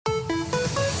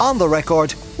On the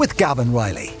Record with Gavan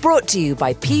Reilly. Brought to you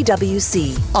by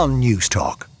PwC on News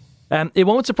Talk. It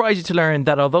won't surprise you to learn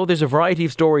that although there's a variety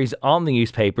of stories on the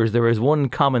newspapers, there is one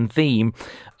common theme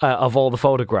of all the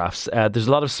photographs. There's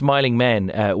a lot of smiling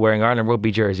men wearing Ireland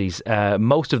rugby jerseys,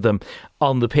 most of them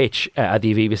on the pitch at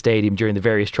the Aviva Stadium during the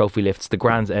various trophy lifts,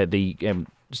 the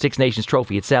Six Nations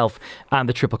trophy itself and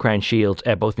the Triple Crown Shield,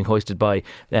 both being hoisted by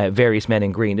various men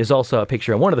in green. There's also a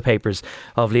picture on one of the papers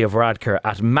of Leo Varadkar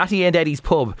at Matty and Eddie's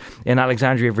pub in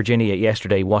Alexandria, Virginia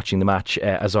yesterday, watching the match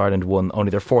as Ireland won only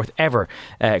their fourth ever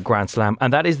Grand Slam.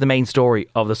 And that is the main story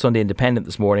of the Sunday Independent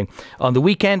this morning. On the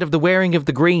weekend of the wearing of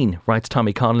the green, writes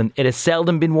Tommy Conlon, it has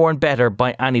seldom been worn better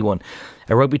by anyone.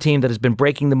 A rugby team that has been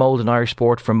breaking the mould in Irish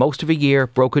sport for most of a year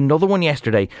broke another one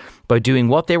yesterday by doing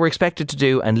what they were expected to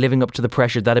do and living up to the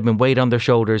pressure that had been weighed on their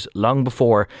shoulders long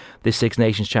before this Six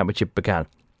Nations Championship began.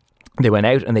 They went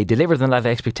out and they delivered on that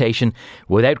expectation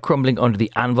without crumbling under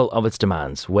the anvil of its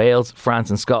demands. Wales, France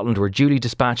and Scotland were duly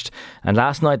dispatched, and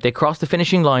last night they crossed the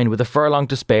finishing line with a furlong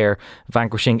to spare,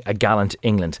 vanquishing a gallant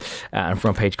England. And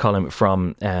front page column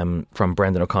from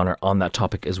Brendan O'Connor on that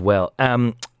topic as well.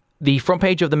 The front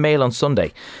page of the Mail on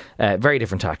Sunday, very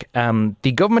different tack.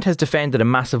 The government has defended a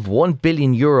massive €1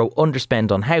 billion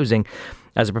underspend on housing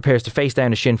as it prepares to face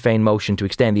down a Sinn Féin motion to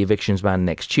extend the evictions ban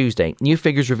next Tuesday. New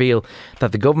figures reveal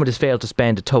that the government has failed to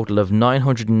spend a total of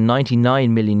 €999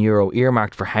 million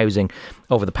earmarked for housing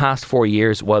over the past 4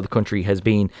 years, while the country has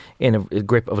been in a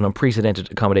grip of an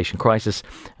unprecedented accommodation crisis.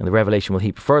 And the revelation will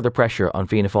heap further pressure on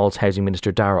Fianna Fáil's Housing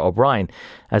Minister Darragh O'Brien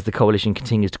as the coalition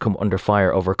continues to come under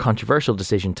fire over a controversial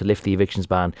decision to lift the evictions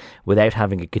ban without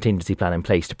having a contingency plan in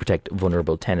place to protect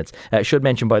vulnerable tenants. I should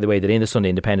mention, by the way, that in the Sunday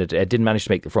Independent, didn't manage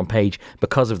to make the front page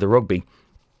because of the rugby,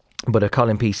 but a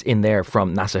column piece in there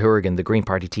from Nasa Hourigan, the Green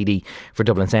Party TD for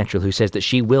Dublin Central, who says that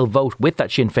she will vote with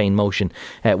that Sinn Féin motion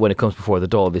when it comes before the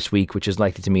Dáil this week, which is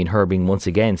likely to mean her being once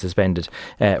again suspended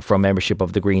from membership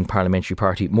of the Green Parliamentary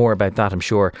Party. More about that, I'm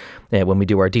sure, when we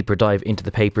do our deeper dive into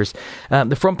the papers.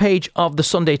 The front page of the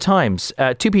Sunday Times,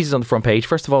 two pieces on the front page.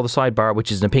 First of all, the sidebar,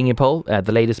 which is an opinion poll,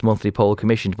 the latest monthly poll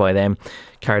commissioned by them,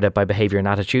 carried out by Behaviour and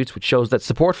Attitudes, which shows that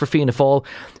support for Fianna Fáil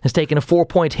has taken a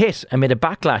 4-point hit amid a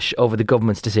backlash over the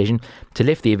government's decision to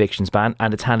lift the evictions ban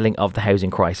and its handling of the housing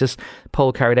crisis.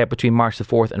 Poll carried out between March the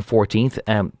 4th and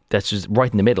 14th, that's just right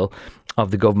in the middle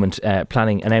of the government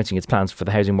announcing its plans for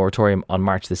the housing moratorium on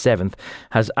March the 7th,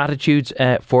 has attitudes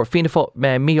for Fianna Fáil,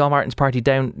 Micheál Martin's party,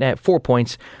 down 4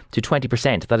 points to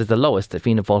 20%. That is the lowest that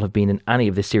Fianna Fáil have been in any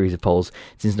of this series of polls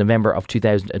since November of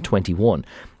 2021.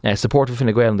 Support for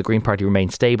Fine Gael and the Green Party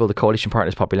remains stable. The coalition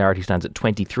partners' popularity stands at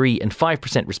 23% and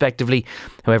 5% respectively.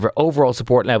 However, overall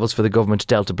support levels for the government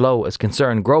dealt a blow as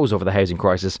concern grows over the housing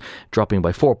crisis, dropping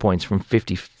by 4 points from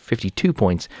 52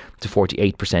 points to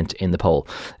 48% in the poll.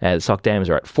 The Soc Dems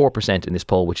are at 4% in this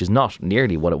poll, which is not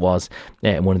nearly what it was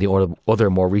in one of the other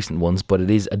more recent ones, but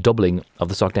it is a doubling of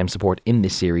the Soc Dem support in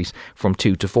this series from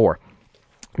 2 to 4.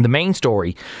 The main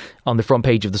story on the front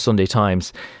page of the Sunday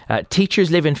Times,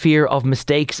 teachers live in fear of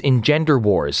mistakes in gender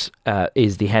wars,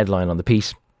 is the headline on the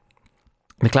piece.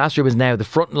 The classroom is now the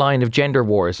front line of gender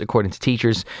wars, according to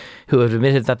teachers who have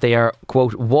admitted that they are,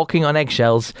 quote, walking on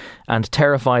eggshells and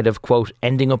terrified of, quote,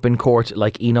 ending up in court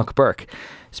like Enoch Burke.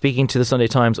 Speaking to the Sunday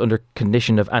Times under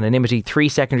condition of anonymity, 3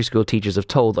 secondary school teachers have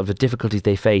told of the difficulties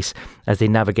they face as they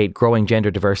navigate growing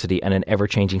gender diversity and an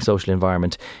ever-changing social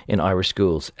environment in Irish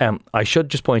schools. I should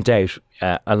just point out,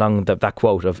 along that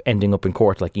quote of ending up in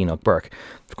court like Enoch Burke,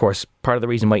 of course, part of the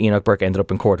reason why Enoch Burke ended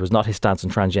up in court was not his stance on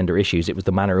transgender issues. It was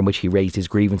the manner in which he raised his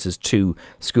grievances to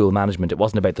school management. It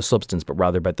wasn't about the substance, but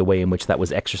rather about the way in which that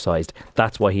was exercised.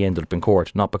 That's why he ended up in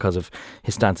court, not because of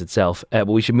his stance itself. But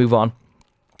we should move on.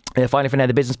 Finally, for now,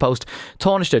 the Business Post.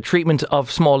 Taoiseach, treatment of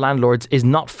small landlords is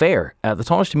not fair. The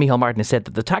Taoiseach Micheál Martin has said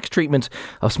that the tax treatment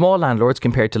of small landlords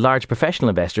compared to large professional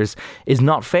investors is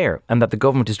not fair, and that the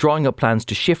government is drawing up plans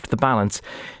to shift the balance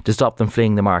to stop them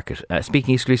fleeing the market.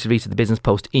 Speaking exclusively to the Business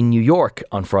Post in New York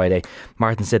on Friday,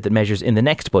 Martin said that measures in the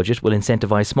next budget will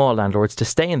incentivise small landlords to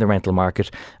stay in the rental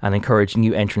market and encourage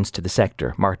new entrants to the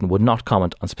sector. Martin would not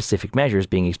comment on specific measures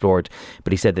being explored,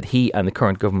 but he said that he and the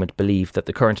current government believe that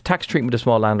the current tax treatment of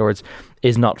small landlords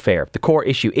is not fair. The core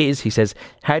issue is, he says,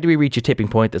 how do we reach a tipping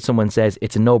point that someone says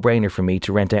it's a no-brainer for me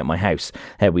to rent out my house?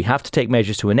 We have to take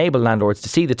measures to enable landlords to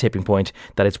see the tipping point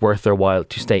that it's worth their while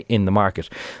to stay in the market.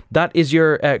 That is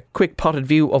your quick potted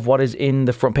view of what is in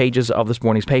the front pages of this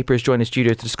morning's papers. Join the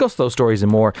studio to discuss those stories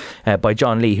and more by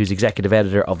John Lee, who's executive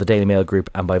editor of the Daily Mail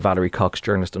Group, and by Valerie Cox,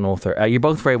 journalist and author. You're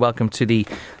both very welcome to the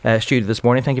studio this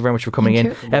morning. Thank you very much for coming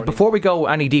in. Before we go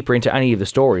any deeper into any of the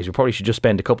stories, we probably should just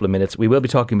spend a couple of minutes. We will be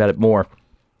talking about it more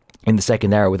in the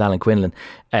second hour with Alan Quinlan.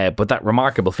 But that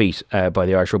remarkable feat by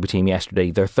the Irish rugby team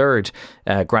yesterday, their third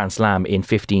Grand Slam in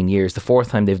 15 years, the fourth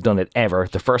time they've done it ever,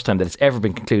 the first time that it's ever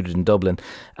been concluded in Dublin.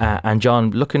 And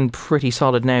John, looking pretty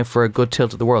solid now for a good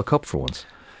tilt at the World Cup for once.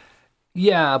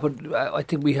 Yeah, but I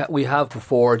think we have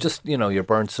before. Just, you're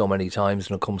burnt so many times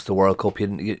when it comes to World Cup.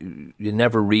 You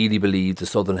never really believe the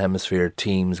Southern Hemisphere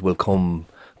teams will come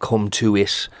to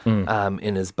it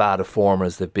in as bad a form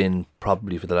as they've been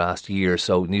probably for the last year.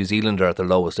 So New Zealand are at their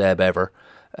lowest ebb ever,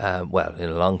 in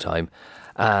a long time,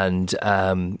 and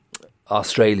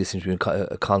Australia seems to be in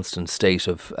a constant state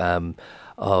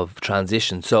of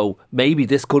transition. So maybe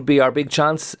this could be our big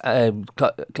chance.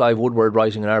 Clive Woodward,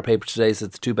 writing in our paper today, says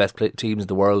the two best teams in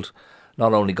the world,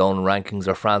 not only going in rankings,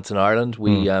 are France and Ireland.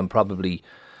 We probably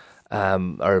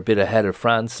are a bit ahead of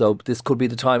France, so this could be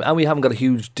the time. And we haven't got a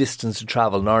huge distance to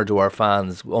travel, nor do our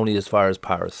fans, only as far as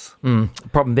Paris.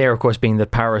 Problem there, of course, being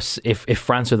that Paris, if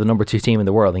France are the number 2 team in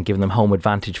the world, and giving them home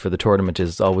advantage for the tournament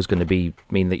is always going to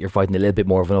mean that you're fighting a little bit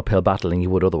more of an uphill battle than you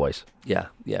would otherwise.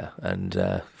 Yeah,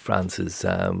 and France has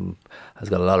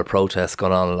got a lot of protests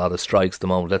going on, a lot of strikes at the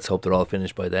moment. Let's hope they're all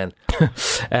finished by then.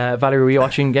 Valerie, were you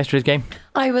watching yesterday's game?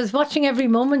 I was watching every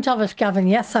moment of it, Gavin.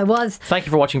 Yes, I was. Thank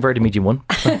you for watching Virgin Media 1.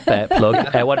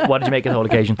 Plug. What did you make of the whole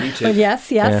occasion? Me too. Well,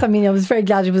 yes. Yeah. I mean, I was very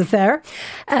glad he was there.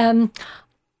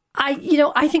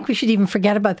 I think we should even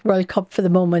forget about the World Cup for the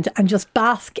moment and just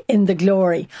bask in the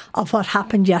glory of what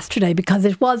happened yesterday, because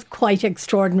it was quite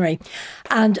extraordinary.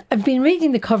 And I've been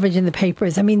reading the coverage in the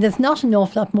papers. I mean, there's not an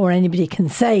awful lot more anybody can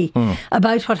say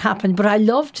about what happened, but I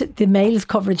loved the Mail's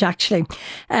coverage, actually.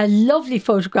 Lovely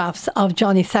photographs of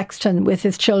Johnny Sexton with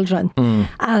his children,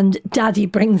 and Daddy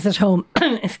brings it home.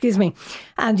 Excuse me.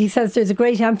 And he says there's a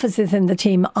great emphasis in the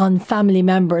team on family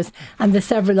members, and there's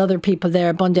several other people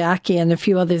there, Bundeaki and a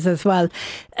few others as well.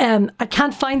 I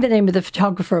can't find the name of the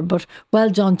photographer, but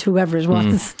well done to whoever it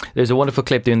was. There's a wonderful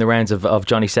clip doing the rounds of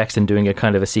Johnny Sexton doing a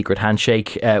kind of a secret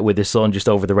handshake with his son just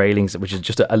over the railings, which is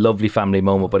just a lovely family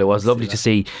moment. But it was lovely to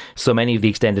see so many of the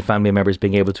extended family members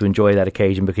being able to enjoy that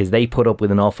occasion, because they put up with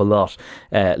an awful lot,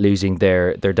 losing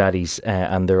their daddies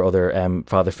and their other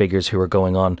father figures who are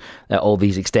going on all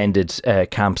these extended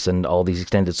camps and all these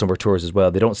extended summer tours as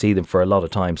well. They don't see them for a lot of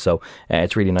time, so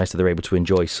it's really nice that they're able to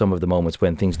enjoy some of the moments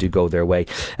when things do go their way.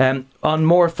 On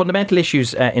more fundamental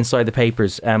issues inside the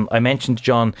papers, I mentioned,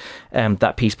 John,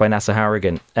 that piece by Nasa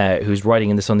Harrigan, who's writing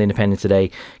in the Sunday Independent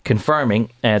today, confirming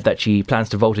that she plans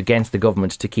to vote against the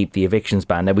government to keep the evictions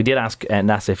ban. Now, we did ask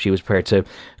Nasa if she was prepared to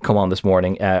come on this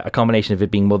morning. A combination of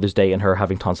it being Mother's Day and her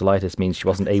having tonsillitis means she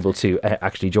wasn't able to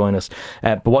actually join us.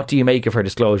 But what do you make of her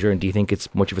disclosure, and do you think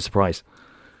it's much of a surprise?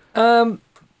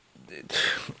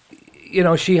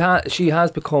 She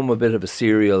has become a bit of a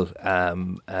serial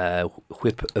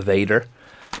whip evader.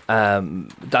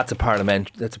 That's a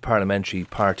parliamentary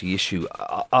party issue.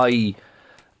 I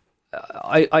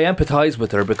empathise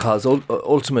with her, because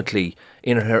ultimately,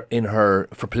 in her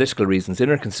for political reasons, in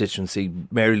her constituency,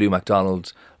 Mary Lou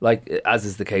MacDonald, like as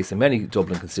is the case in many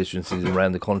Dublin constituencies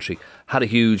around the country, had a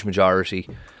huge majority.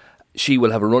 She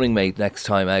will have a running mate next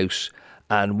time out,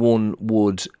 and one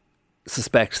would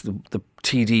suspect the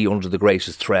TD under the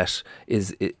greatest threat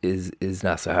is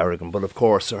Nasa Harrigan. But of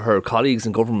course her colleagues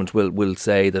in government will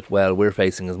say that, well, we're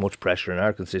facing as much pressure in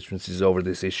our constituencies over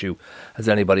this issue as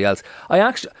anybody else. I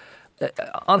actually,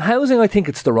 on housing, I think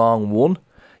it's the wrong one.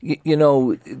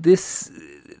 This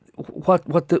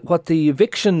what the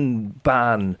eviction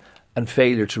ban and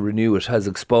failure to renew it has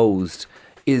exposed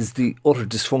is the utter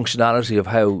dysfunctionality of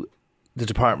how the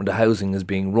Department of Housing is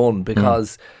being run,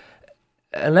 because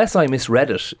unless I misread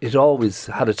it, it always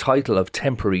had a title of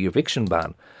temporary eviction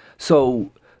ban. So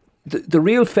the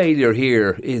real failure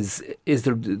here is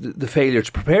the failure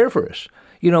to prepare for it.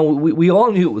 We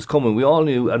all knew it was coming. We all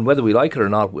knew, and whether we like it or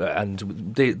not, and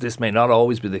this may not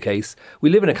always be the case, we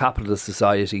live in a capitalist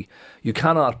society. You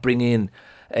cannot bring in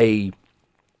a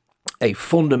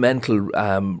fundamental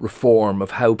reform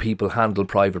of how people handle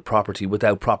private property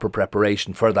without proper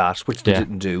preparation for that, which they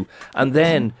didn't do. And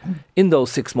then in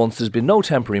those 6 months, there's been no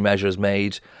temporary measures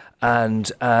made,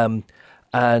 and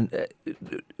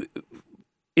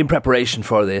in preparation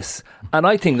for this. And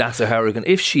I think Nasa Harrigan,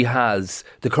 if she has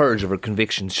the courage of her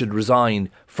convictions, should resign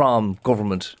from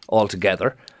government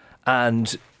altogether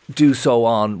and do so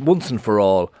on once and for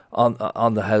all on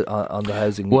the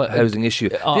housing issue.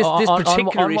 This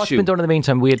particular on what's issue. been done in the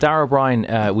meantime, we had Darragh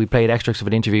O'Brien. We played extracts of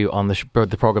an interview on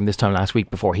the programme this time last week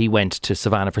before he went to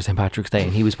Savannah for St Patrick's Day,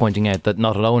 and he was pointing out that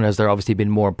not alone has there obviously been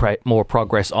more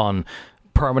progress on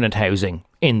permanent housing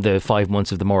in the 5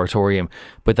 months of the moratorium,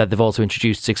 but that they've also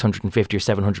introduced 650 or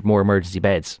 700 more emergency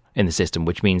beds in the system,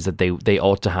 which means that they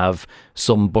ought to have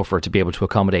some buffer to be able to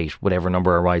accommodate whatever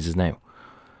number arises now.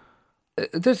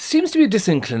 There seems to be a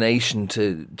disinclination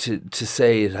to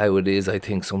say it how it is, I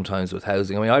think, sometimes with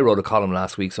housing. I mean, I wrote a column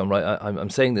last week, so I'm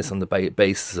saying this on the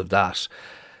basis of that.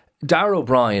 Darragh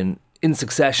O'Brien, in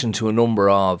succession to a number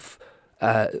of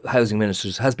housing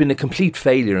ministers, has been a complete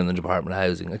failure in the Department of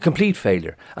Housing, a complete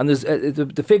failure. And there's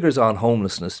the figures on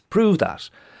homelessness prove that.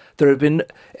 There have been,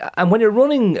 and when you're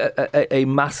running a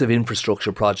massive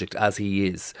infrastructure project as he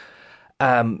is,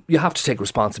 you have to take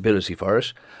responsibility for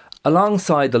it.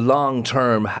 Alongside the long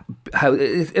term,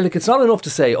 it's not enough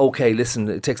to say, okay, listen,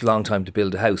 it takes a long time to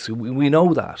build a house. We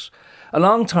know that.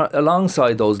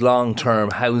 Alongside those long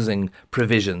term housing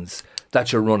provisions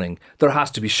that you're running, there has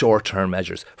to be short-term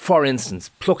measures. For instance,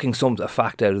 plucking a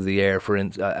fact out of the air.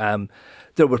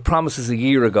 There were promises a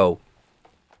year ago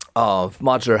of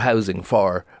modular housing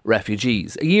for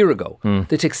refugees. A year ago.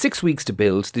 They take 6 weeks to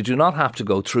build. They do not have to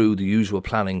go through the usual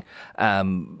planning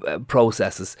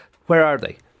processes. Where are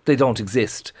they? They don't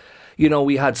exist. You know,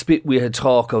 we had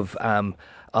talk of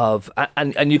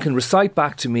and you can recite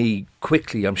back to me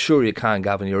quickly. I'm sure you can,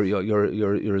 Gavin.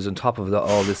 You're as on top of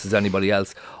all this as anybody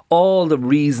else. All the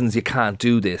reasons you can't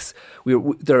do this.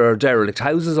 There are derelict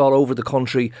houses all over the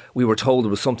country. We were told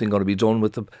there was something going to be done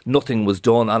with them. Nothing was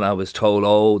done, and I was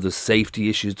told, there's safety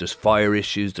issues, there's fire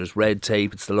issues, there's red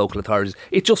tape. It's the local authorities.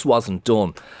 It just wasn't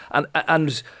done,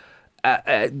 and.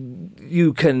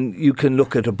 You can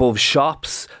look at above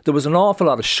shops. There was an awful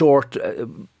lot of short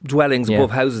dwellings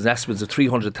above houses, estimates of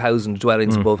 300,000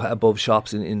 dwellings above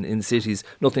shops in cities.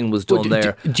 Nothing was done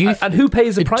there. And who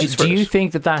pays the price for it? Do you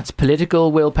think that that's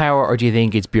political willpower, or do you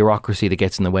think it's bureaucracy that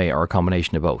gets in the way, or a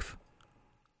combination of both?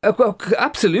 Well,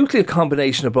 absolutely a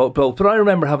combination of both. But I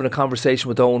remember having a conversation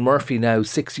with Owen Murphy now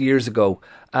 6 years ago.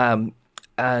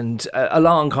 And a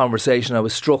long conversation. I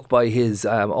was struck by his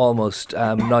almost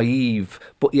naive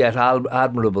but yet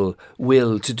admirable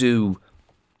will to do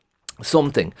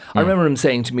something. I remember him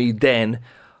saying to me then,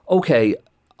 "Okay,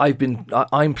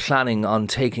 I'm planning on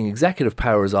taking executive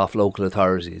powers off local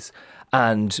authorities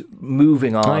and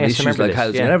moving on issues like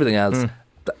housing and everything else."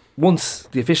 Once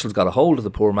the officials got a hold of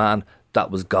the poor man, that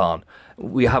was gone.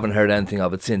 We haven't heard anything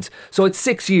of it since. So it's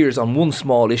 6 years on one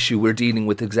small issue we're dealing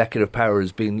with executive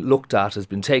powers being looked at, has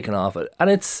been taken off it. And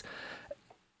it's,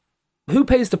 who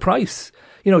pays the price?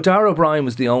 You know, Darragh O'Brien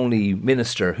was the only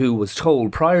minister who was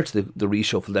told prior to the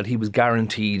reshuffle that he was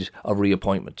guaranteed a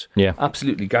reappointment. Yeah.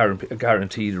 Absolutely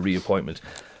guaranteed a reappointment.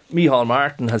 Micheál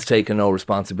Martin has taken no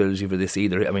responsibility for this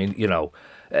either. I mean, you know,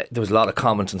 there was a lot of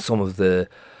comment on some of the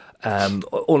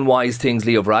unwise things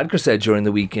Leo Varadkar said during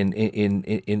the week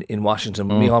in Washington.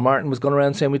 Micheál Martin was going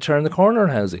around saying we turn the corner on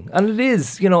housing, and it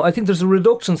is, you know, I think there's a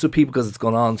reductance with people because it's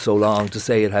gone on so long to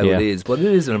say it how it is, but it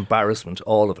is an embarrassment,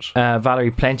 all of it.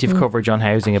 Valerie, plenty of coverage on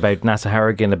housing about Nasa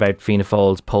Harrigan, about Fianna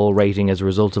Fáil's poll rating as a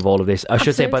result of all of this. I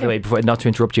should say, by the way, before, not to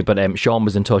interrupt you, but Sean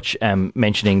was in touch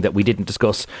mentioning that we didn't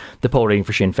discuss the poll rating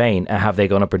for Sinn Féin. Have they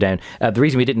gone up or down? The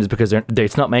reason we didn't is because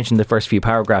it's not mentioned in the first few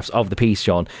paragraphs of the piece,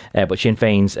 Sean, but Sinn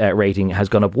Féin's rating has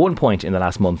gone up 1 point in the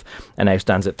last month and now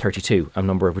stands at 32, a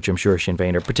number which I'm sure Sinn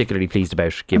Féin are particularly pleased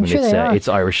about, given its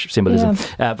Irish symbolism.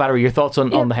 Valerie, your thoughts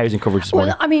on the housing coverage this morning?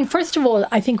 Well, I mean, first of all,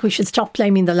 I think we should stop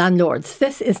blaming the landlords.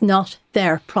 This is not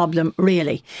their problem,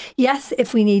 really. Yes,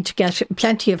 if we need to get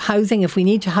plenty of housing, if we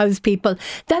need to house people,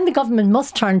 then the government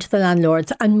must turn to the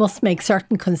landlords and must make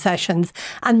certain concessions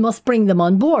and must bring them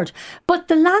on board. But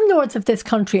the landlords of this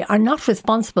country are not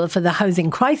responsible for the housing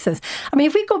crisis. I mean,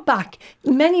 if we go back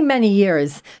many, many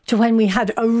years to when we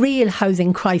had a real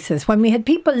housing crisis, when we had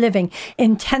people living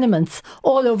in tenements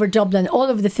all over Dublin, all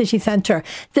over the city centre,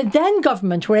 the then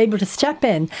government were able to step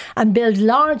in and build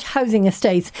large housing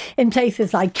estates in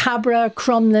places like Cabra,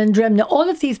 Crumlin, Drimna, all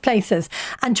of these places,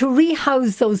 and to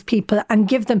rehouse those people and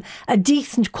give them a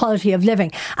decent quality of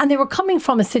living. And they were coming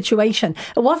from a situation,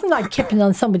 it wasn't like kipping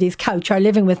on somebody's couch or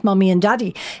living with mummy and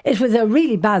daddy. It was a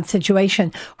really bad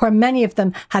situation where many of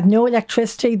them had no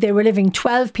electricity. They were living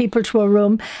 12 people to a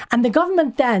room, and the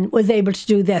government then was able to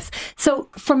do this. So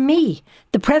for me,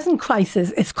 the present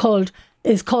crisis is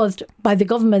caused by the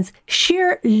government's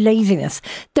sheer laziness.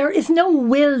 There is no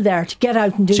will there to get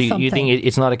out and do something. So you think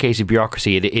it's not a case of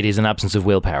bureaucracy, it is an absence of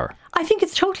willpower? I think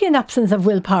it's totally an absence of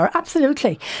willpower,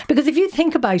 absolutely. Because if you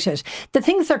think about it, the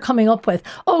things they're coming up with,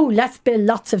 let's build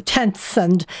lots of tents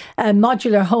and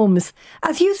modular homes.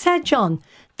 As you said, John,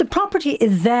 the property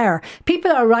is there.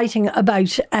 People are writing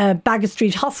about Baggot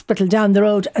Street Hospital down the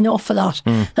road an awful lot.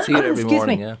 See it every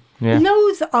morning, yeah.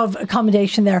 Loads of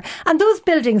accommodation there. And those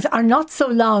buildings are not so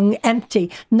long empty,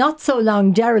 not so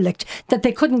long derelict, that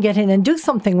they couldn't get in and do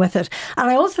something with it. And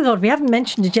I also thought, we haven't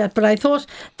mentioned it yet, but I thought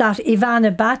that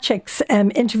Ivana Bacik's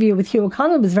interview with Hugh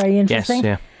O'Connell was very interesting.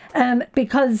 Yes, yeah.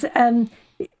 Because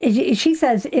she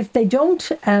says if they don't,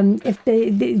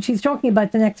 she's talking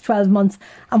about the next 12 months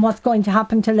and what's going to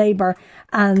happen to Labour.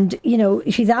 And, you know,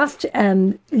 she's asked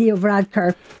Leo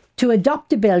Varadkar to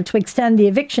adopt a bill to extend the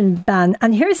eviction ban.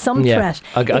 And here's some threat.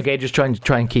 Okay, just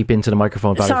try and keep into the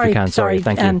microphone, Valerie, if you can. Sorry,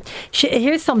 thank you.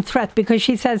 Here's some threat, because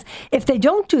she says, if they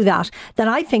don't do that, then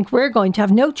I think we're going to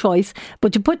have no choice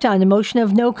but to put down a motion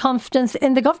of no confidence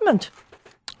in the government.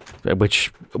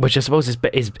 Which I suppose is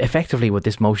effectively what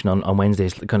this motion on Wednesday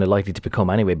is kind of likely to become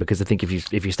anyway, because I think if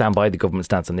you stand by the government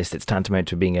stance on this, it's tantamount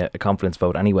to being a confidence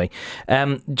vote anyway.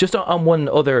 Just on one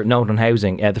other note on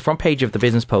housing, the front page of the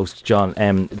Business Post, John,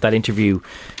 that interview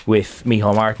with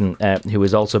Micheál Martin, who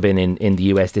has also been in the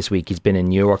US this week. He's been in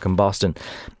New York and Boston,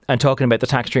 and talking about the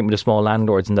tax treatment of small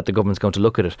landlords and that the government's going to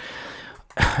look at it.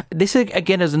 This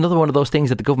again is another one of those things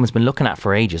that the government's been looking at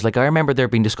for ages. Like, I remember there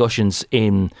being discussions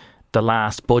in the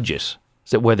last budget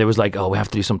where there was like, we have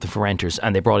to do something for renters,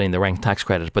 and they brought in the rent tax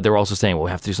credit, but they were also saying, we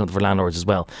have to do something for landlords as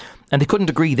well. And they couldn't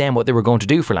agree then what they were going to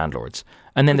do for landlords.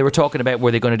 And then they were talking about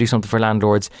were they going to do something for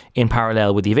landlords in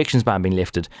parallel with the evictions ban being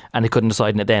lifted, and they couldn't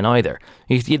decide on it then either.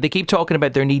 They keep talking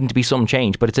about there needing to be some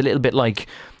change, but it's a little bit like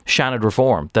Shannon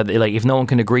reform, that like if no one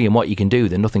can agree on what you can do,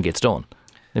 then nothing gets done.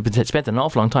 They've spent an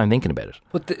awful long time thinking about it.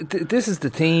 But this is the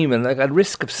theme, and like, at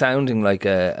risk of sounding like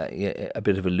a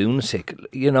bit of a lunatic,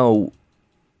 you know,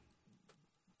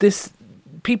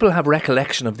 people have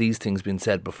recollection of these things being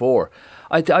said before.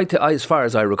 I, as far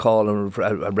as I recall, and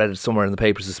I read it somewhere in the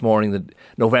papers this morning, that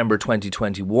November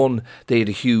 2021 they had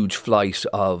a huge flight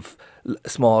of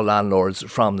small landlords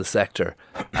from the sector,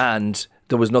 and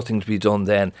there was nothing to be done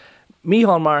then.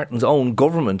 Micheál Martin's own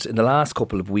government in the last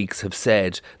couple of weeks have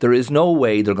said there is no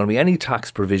way there are going to be any tax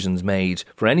provisions made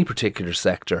for any particular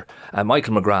sector.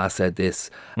 Michael McGrath said this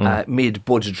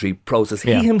mid-budgetary process.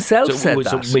 Yeah. He himself said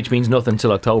that. Which means nothing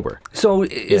till October. So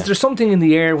is there something in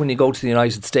the air when you go to the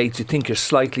United States? You think you're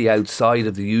slightly outside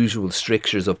of the usual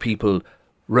strictures of people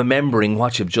remembering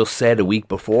what you've just said a week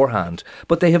beforehand.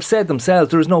 But they have said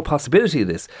themselves there is no possibility of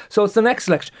this. So it's the next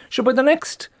election. Sure, by the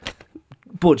next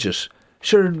budget,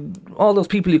 sure, all those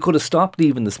people you could have stopped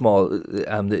leaving the small,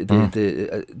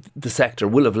 the sector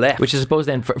will have left. Which I suppose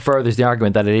then furthers the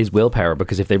argument that it is willpower,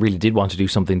 because if they really did want to do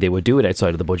something, they would do it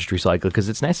outside of the budgetary cycle because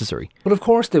it's necessary. But of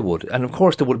course they would. And of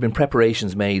course there would have been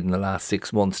preparations made in the last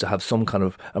 6 months to have some kind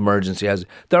of emergency housing.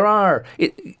 There are,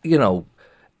 you know,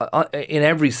 in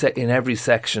every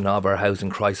section of our housing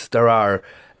crisis, there are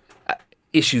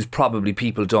issues probably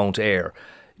people don't air.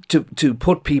 To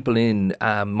put people in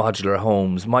modular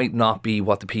homes might not be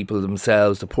what the people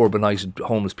themselves, the poor benighted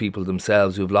homeless people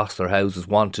themselves who have lost their houses,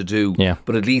 want to do. Yeah.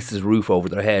 But at least there's a roof over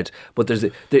their head. But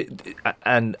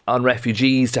and on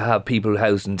refugees to have people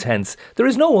housed in tents, there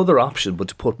is no other option but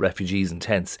to put refugees in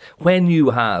tents. When you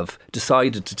have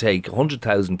decided to take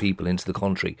 100,000 people into the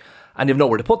country and you've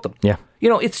nowhere to put them, you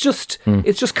know, it's just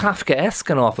Kafkaesque,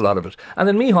 an awful lot of it. And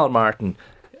then Micheál Martin,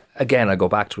 again, I go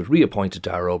back to it, reappointed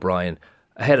Darragh O'Brien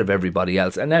ahead of everybody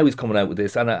else, and now he's coming out with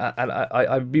this, and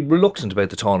I'd be reluctant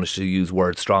about the Taoiseach to use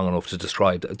words strong enough to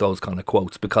describe those kind of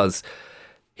quotes, because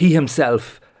he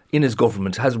himself in his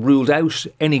government has ruled out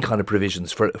any kind of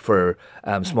provisions for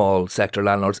small sector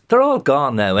landlords. They're all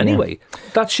gone now anyway. Yeah.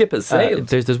 That ship has sailed.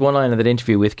 There's one line of that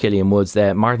interview with Killian Woods.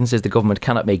 Martin says the government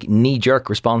cannot make knee-jerk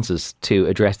responses to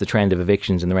address the trend of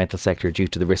evictions in the rental sector due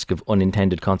to the risk of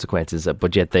unintended consequences,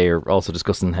 but yet they are also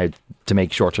discussing how to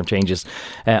make short-term changes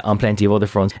on plenty of other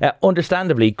fronts.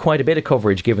 Understandably, quite a bit of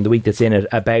coverage given the week that's in it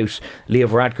about Leo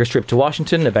Varadkar's trip to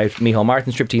Washington, about Micheál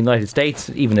Martin's trip to the United States,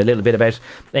 even a little bit about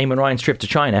Eamon Ryan's trip to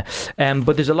China.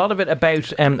 But there's a lot of it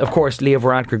about, of course, Leo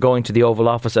Varadkar going to the Oval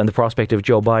Office and the prospect of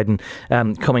Joe Biden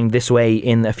coming this way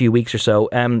in a few weeks or so.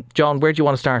 John, where do you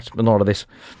want to start in all of this?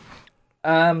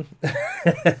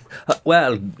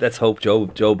 Well, let's hope Joe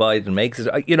Biden makes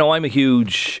it. You know, I'm a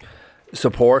huge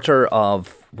supporter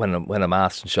of when I'm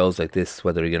asked in shows like this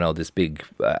whether, you know, this big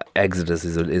exodus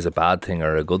is a bad thing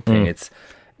or a good thing. It's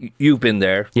you've been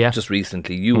there just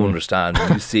recently. You understand.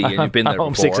 You see, and you've been there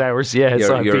before. 6 hours. Yeah,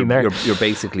 so I've been there. You're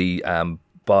basically in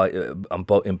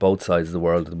both sides of the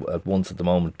world at once at the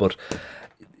moment. But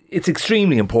it's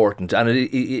extremely important, and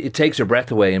it takes your breath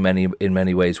away in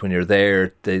many ways when you're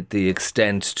there. The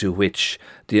extent to which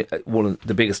one of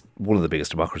the biggest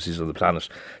democracies on the planet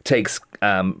takes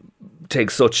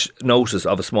such notice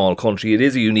of a small country. It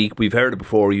is we've heard it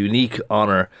before, unique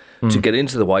honour to get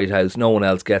into the White House. No one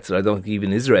else gets it. I don't think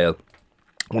even Israel,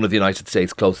 one of the United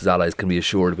States' closest allies, can be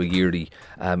assured of a yearly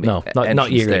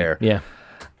not yearly there. Yeah.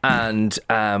 And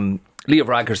Leo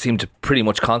Varadkar seemed to pretty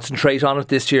much concentrate on it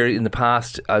this year. In the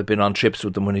past, I've been on trips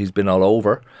with him when he's been all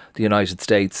over the United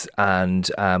States, and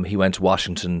he went to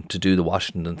Washington to do the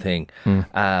Washington thing.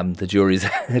 The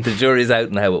jury's out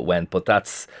on how it went, but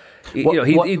that's...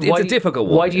 it's a difficult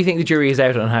one. Why do you think the jury is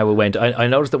out on how it went? I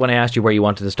noticed that when I asked you where you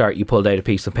wanted to start, you pulled out a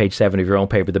piece on page 7 of your own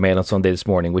paper, The Mail, on Sunday this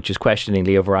morning, which is questioning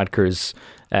Leo Varadkar's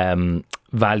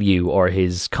value or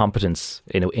his competence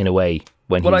in a way.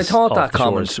 I thought that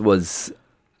comment was...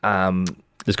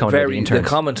 the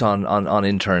comment on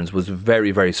interns was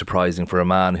very, very surprising for a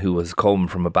man who has come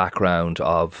from a background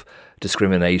of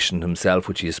discrimination himself,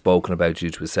 which he has spoken about due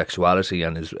to his sexuality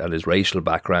and his racial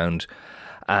background.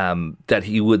 That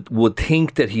he would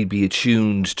think that he'd be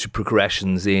attuned to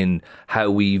progressions in how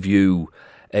we view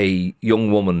a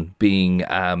young woman being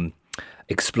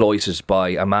exploited by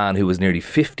a man who was nearly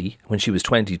 50 when she was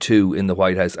 22 in the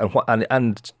White House,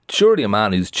 and surely a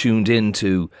man who's tuned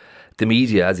into the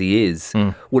media as he is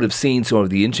would have seen some of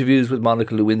the interviews with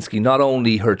Monica Lewinsky, not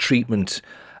only her treatment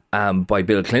by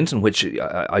Bill Clinton, which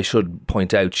I should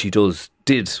point out she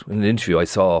did in an interview I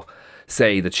saw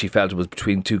say that she felt it was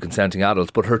between two consenting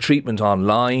adults, but her treatment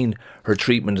online, her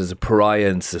treatment as a pariah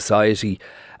in society,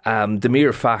 the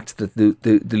mere fact that the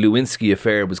Lewinsky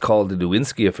affair was called the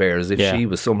Lewinsky affair, as if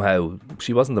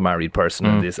she wasn't the married person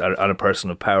in this, and a person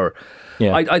of power.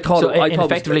 Yeah. I thought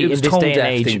effectively it was in this day and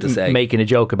tone-deaf thing to age, say. making a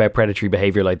joke about predatory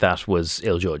behaviour like that was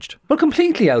ill-judged. Well,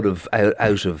 completely out of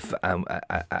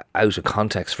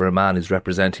context for a man who's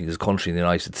representing his country in the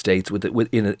United States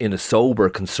in a sober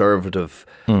conservative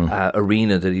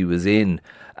arena that he was in.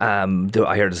 I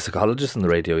heard a psychologist on the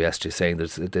radio yesterday saying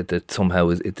that somehow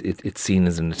it's seen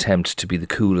as an attempt to be the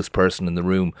coolest person in the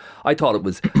room. I thought it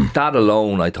was that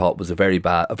alone. I thought was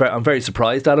I'm very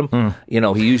surprised at him.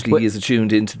 He usually is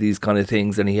attuned into these kind of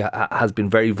things, and he has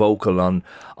been very vocal on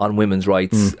women's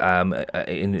rights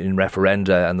in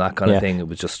referenda and that kind of thing. It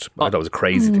was just I thought it was a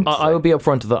crazy thing to say. I would be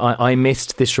upfront that I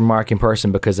missed this remark in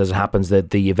person because, as it happens,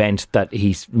 that the event that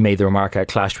he made the remark at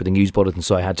clashed with the news bulletin,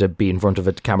 so I had to be in front of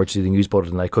a camera to do the news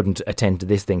bulletin. I couldn't attend to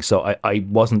this thing, so I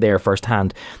wasn't there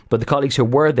firsthand. But the colleagues who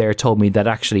were there told me that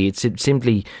actually it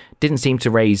simply didn't seem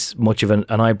to raise much of an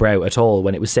eyebrow at all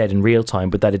when it was said in real time,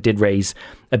 but that it did raise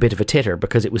a bit of a titter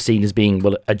because it was seen as being,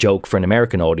 well, a joke for an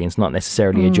American audience, not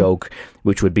necessarily a joke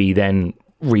which would be then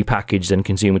repackaged and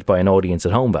consumed by an audience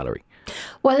at home, Valerie.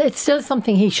 Well, it's still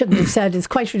something he shouldn't have said. It's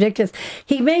quite ridiculous.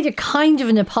 He made a kind of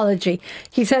an apology.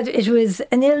 He said it was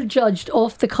an ill-judged,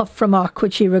 off-the-cuff remark,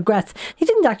 which he regrets. He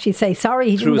didn't actually say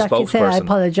sorry. He didn't actually say, I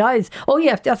apologise. Oh,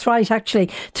 yeah, that's right, actually,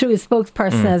 through his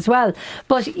spokesperson as well.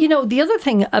 But, the other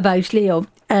thing about Leo,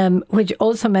 which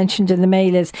also mentioned in the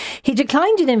Mail, is he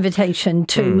declined an invitation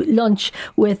to lunch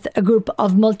with a group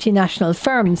of multinational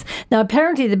firms. Now,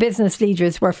 apparently the business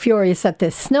leaders were furious at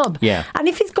this snub. Yeah. And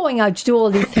if he's going out to do all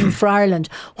these things for Ireland,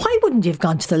 why wouldn't he have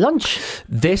gone to the lunch?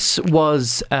 This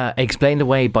was explained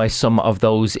away by some of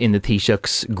those in the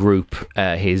Taoiseach's group,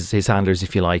 his handlers,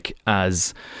 if you like,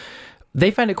 as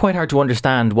they found it quite hard to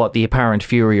understand what the apparent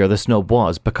fury or the snub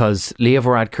was, because Leo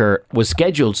Varadkar was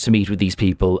scheduled to meet with these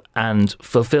people and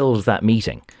fulfilled that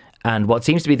meeting. And what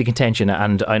seems to be the contention,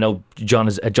 and I know John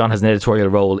has an editorial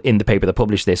role in the paper that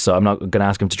published this, so I'm not going to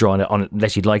ask him to draw on it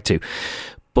unless you'd like to.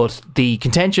 But the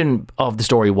contention of the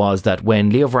story was that when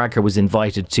Leo Varadkar was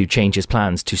invited to change his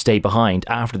plans to stay behind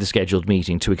after the scheduled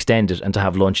meeting, to extend it and to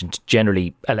have lunch and to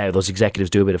generally allow those executives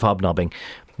to do a bit of hobnobbing,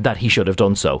 that he should have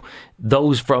done so.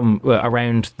 Those from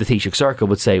around the Taoiseach circle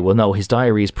would say, well, no, his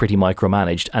diary is pretty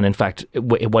micromanaged. And in fact,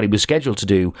 what he was scheduled to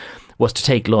do was to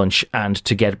take lunch and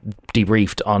to get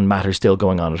debriefed on matters still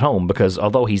going on at home, because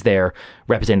although he's there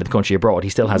representing the country abroad, he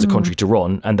still has a country to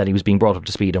run, and that he was being brought up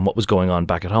to speed on what was going on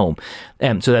back at home.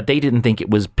 So that they didn't think it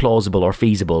was plausible or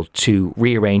feasible to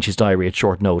rearrange his diary at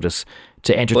short notice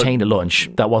to entertain a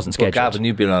lunch that wasn't scheduled. Gavin,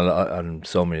 you've been on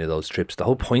so many of those trips. The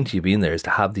whole point of you being there is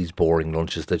to have these boring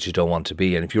lunches that you don't want to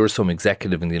be. And if you're some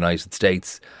executive in the United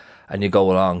States and you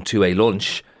go along to a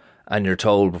lunch and you're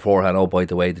told beforehand, oh, by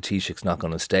the way, the Taoiseach's not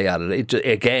going to stay at it.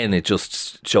 It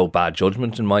just showed bad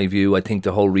judgment in my view. I think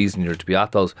the whole reason you're to be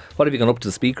at those, what if you gone up to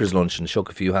the speaker's lunch and shook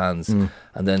a few hands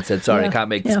and then said, sorry, I can't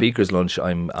make the speaker's lunch,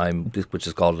 which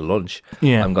is called a lunch.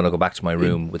 Yeah. I'm going to go back to my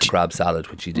room with crab salad,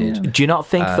 which he did. Do you not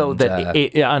think, though, that,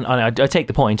 and I take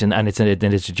the point, and it's a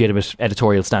legitimate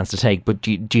editorial stance to take, but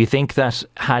do you think that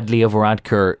had Leo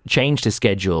Varadkar changed his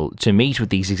schedule to meet with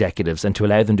these executives and to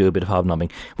allow them to do a bit of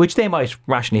hobnobbing, which they might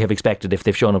rationally have expected if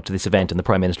they've shown up to this event and the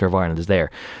Prime Minister of Ireland is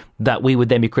there, that we would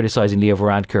then be criticising Leo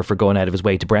Varadkar for going out of his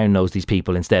way to brown nose these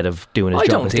people instead of doing his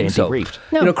job and staying debriefed?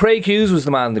 No. Craig Hughes was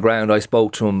the man on the ground. I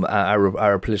spoke to him,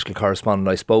 our political correspondent.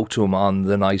 I spoke to him on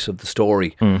the night of the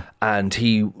story, and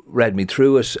he read me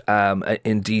through it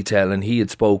in detail, and he had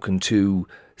spoken to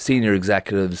senior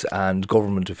executives and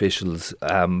government officials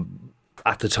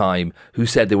at the time who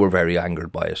said they were very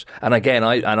angered by it. And again,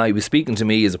 I was speaking to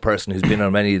me as a person who's been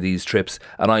on many of these trips,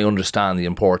 and I understand the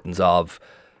importance of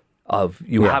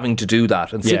having to do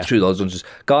that and sit through those lunches.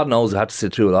 God knows I had to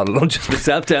sit through a lot of lunches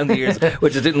myself down the years,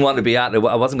 which I didn't want to be at. I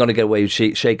wasn't going to get away with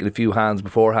shaking a few hands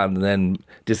beforehand and then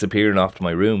disappearing off to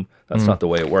my room. That's not the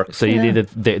way it works. So you think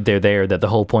that they're there, that the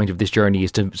whole point of this journey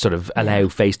is to sort of allow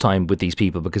FaceTime with these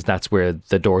people, because that's where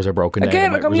the doors are broken down.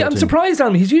 Again, I'm surprised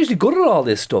on him. He's usually good at all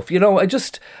this stuff.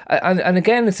 And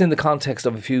again, it's in the context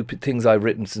of a few things I've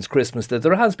written since Christmas, that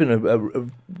there has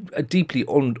been a deeply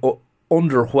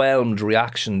underwhelmed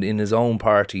reaction in his own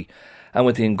party and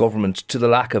within government to the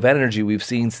lack of energy we've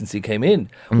seen since he came in.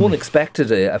 One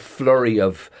expected a flurry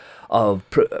of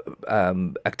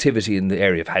activity in the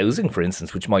area of housing, for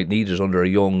instance, which might need it under a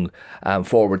young,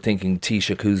 forward-thinking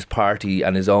Taoiseach whose party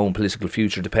and his own political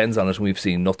future depends on it, and we've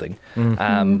seen nothing.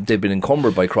 They've been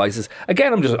encumbered by crisis.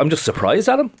 Again, I'm just surprised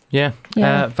at him. Yeah.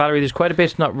 Valerie, there's quite a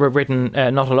bit written,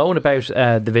 not alone about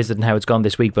the visit and how it's gone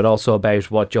this week, but also about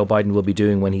what Joe Biden will be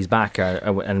doing when he's back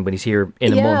and when he's here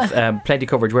in a month. Plenty of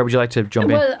coverage. Where would you like to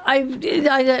jump in? Well,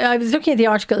 I was looking at the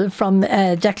article from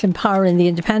Declan Power in The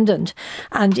Independent,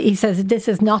 and he says this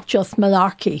is not just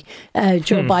malarkey,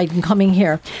 Joe Biden coming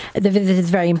here. The visit is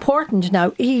very important.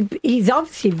 Now, he's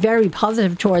obviously very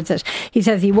positive towards it. He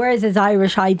says he wears his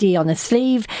Irish ID on his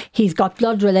sleeve. He's got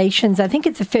blood relations. I think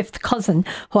it's a fifth cousin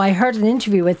who I heard an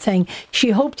interview with saying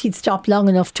she hoped he'd stop long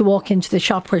enough to walk into the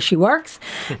shop where she works.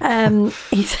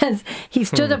 He says he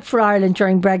stood up for Ireland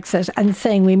during Brexit and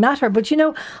saying we matter. But,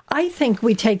 I think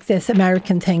we take this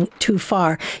American thing too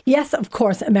far. Yes, of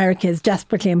course, America is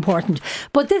desperately important.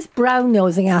 But this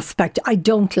brown-nosing aspect I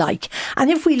don't like. And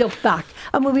if we look back,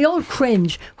 and when we all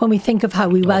cringe when we think of how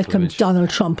we welcomed Donald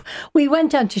Trump, we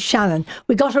went down to Shannon,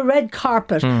 we got a red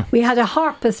carpet, we had a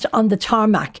harpist on the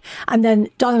tarmac, and then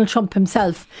Donald Trump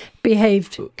himself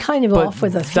behaved kind of off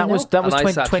with us. That was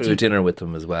I sat through dinner with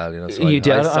them as well. So you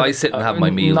did. I sit and have my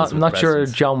meals. Not sure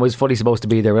John was fully supposed to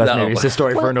be there. But it's a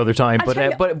story for another time.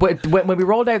 But when we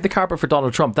rolled out the carpet for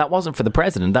Donald Trump, that wasn't for the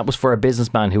president. That was for a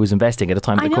businessman who was investing at a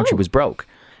time the country was broke.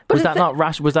 Was that not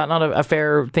rash? Was that not a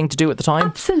fair thing to do at the time?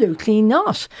 Absolutely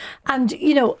not. And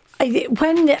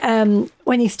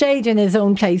when he stayed in his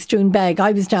own place, Doonbeg,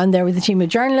 I was down there with a team of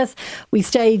journalists. We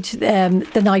stayed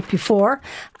the night before,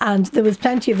 and there was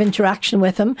plenty of interaction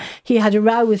with him. He had a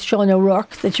row with Sean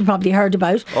O'Rourke that you probably heard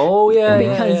about. Oh yeah,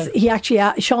 because he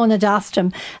actually Sean had asked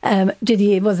him,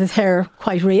 was his hair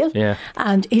quite real? Yeah,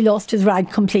 and he lost his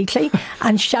rag completely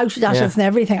and shouted at us and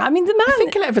everything. I mean, the man. I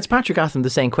think Colette Fitzpatrick asked him the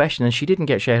same question, and she didn't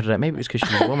get shouted at. Maybe it was because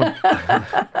she was a woman.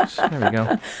 There we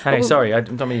go. Anyway, sorry, I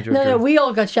don't mean to. No, we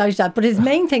all got shouted at, but his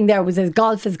main thing there was his golf.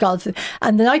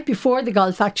 And the night before the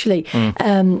golf, actually,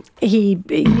 he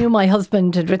knew my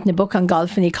husband had written a book on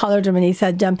golf, and he collared him and he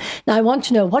said, now I want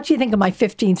to know, what do you think of my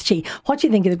 15th tee? What do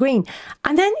you think of the green?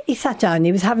 And then he sat down,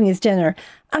 he was having his dinner,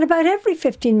 and about every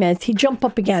 15 minutes he'd jump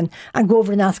up again and go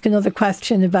over and ask another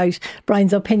question about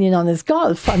Brian's opinion on his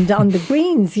golf and on the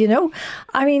greens,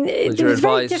 I mean, it was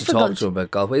very difficult. To talk to him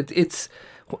about golf. It's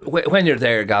when you're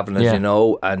there, Gavin, as you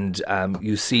know, and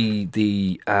you see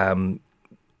the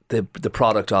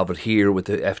product of it here with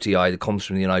the FDI that comes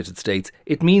from the United States,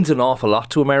 it means an awful lot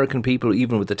to American people,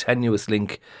 even with the tenuous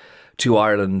link to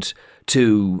Ireland,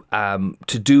 to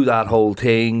do that whole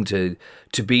thing, to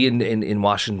be in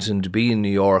Washington, to be in New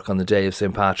York on the day of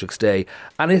St. Patrick's Day,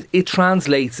 and it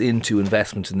translates into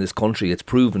investment in this country. It's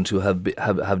proven to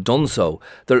have done so.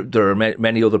 There are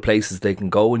many other places they can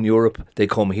go in Europe. They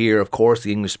come here, of course,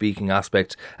 the English speaking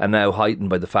aspect, and now heightened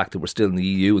by the fact that we're still in the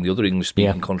EU and the other English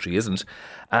speaking country isn't.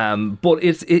 But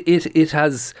it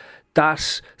has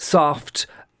that soft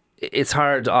it's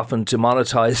hard often to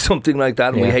monetize something like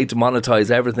that, and we hate to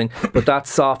monetize everything, but that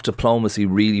soft diplomacy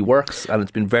really works, and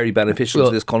it's been very beneficial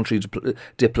to this country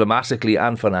diplomatically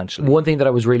and financially. One thing that I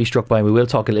was really struck by, and we will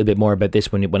talk a little bit more about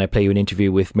this when I play you an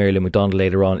interview with Mary Lou McDonald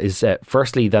later on, is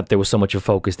firstly that there was so much of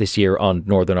focus this year on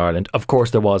Northern Ireland. Of course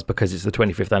there was, because it's the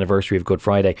 25th anniversary of Good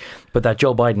Friday, but that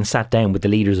Joe Biden sat down with the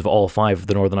leaders of all 5 of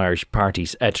the Northern Irish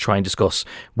parties to try and discuss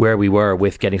where we were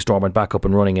with getting Stormont back up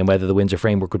and running and whether the Windsor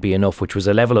framework would be enough, which was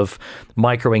a level of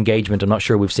micro engagement I'm not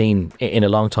sure we've seen in a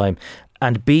long time.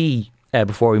 And B,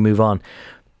 before we move on,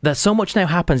 that so much now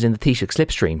happens in the Taoiseach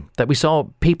slipstream that we saw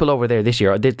people over there this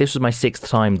year. This was my 6th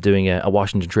time doing a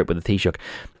Washington trip with the Taoiseach,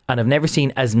 and I've never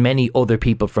seen as many other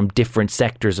people from different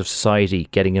sectors of society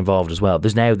getting involved as well.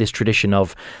 There's now this tradition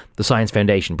of the Science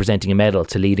Foundation presenting a medal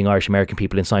to leading Irish American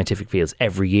people in scientific fields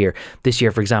every year. This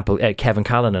year, for example, Kevin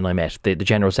Callanan I met, the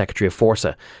General Secretary of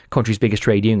Forsa, country's biggest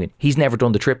trade union. He's never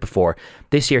done the trip before.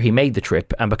 This year he made the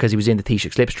trip, and because he was in the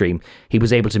Taoiseach slipstream, he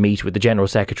was able to meet with the General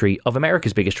Secretary of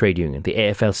America's biggest trade union, the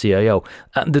AFL-CIO.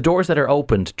 And the doors that are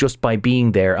opened just by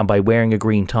being there and by wearing a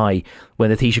green tie when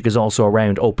the Taoiseach is also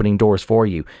around opening doors for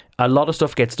you. A lot of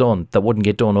stuff gets done that wouldn't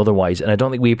get done otherwise, and I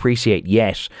don't think we appreciate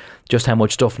yet just how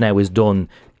much stuff now is done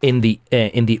in the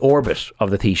orbit of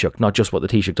the Taoiseach, not just what the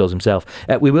Taoiseach does himself.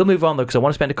 We will move on though, because I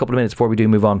want to spend a couple of minutes before we do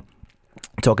move on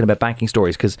talking about banking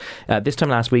stories, because this time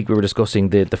last week we were discussing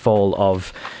the fall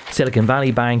of Silicon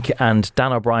Valley Bank, and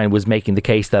Dan O'Brien was making the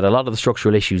case that a lot of the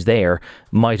structural issues there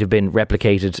might have been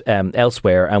replicated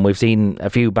elsewhere, and we've seen a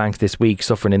few banks this week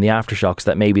suffering in the aftershocks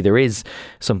that maybe there is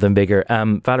something bigger.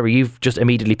 Valerie, you've just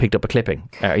immediately picked up a clipping.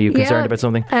 Are you concerned about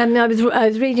something? I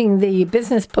was reading the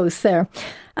business post there,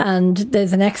 and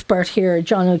there's an expert here,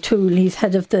 John O'Toole. He's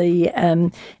head of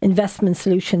the investment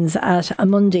solutions at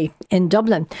Amundi in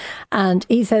Dublin, and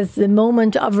he says the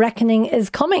moment of reckoning is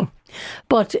coming.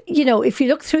 But, you know, if you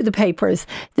look through the papers,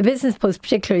 the Business Post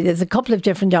particularly, there's a couple of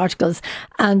different articles,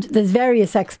 and there's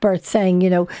various experts saying, you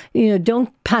know,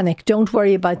 don't panic, don't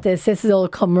worry about this will all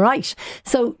come right.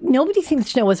 So nobody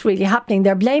seems to know what's really happening.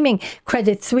 They're blaming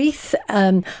Credit Suisse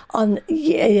on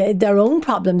their own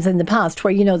problems in the past,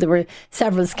 where, you know, there were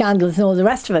several scandals and all the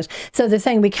rest of it. So they're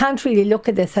saying we can't really look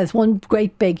at this as one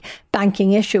great big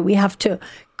banking issue. We have to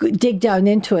dig down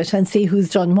into it and see who's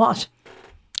done what.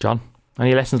 John?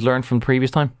 Any lessons learned from the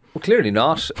previous time? Well, clearly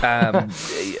not.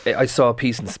 I saw a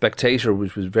piece in The Spectator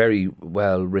which was very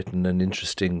well written and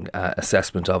interesting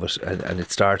assessment of it, and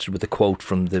it started with a quote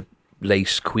from the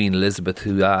late Queen Elizabeth,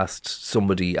 who asked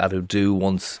somebody at a do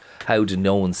once, how did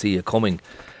no one see it coming?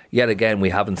 Yet again, we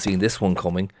haven't seen this one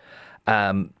coming.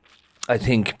 I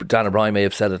think Dan O'Brien may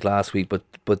have said it last week,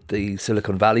 but the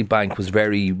Silicon Valley Bank was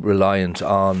very reliant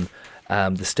on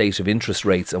the state of interest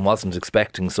rates and wasn't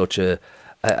expecting such a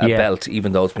belt,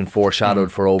 even though it's been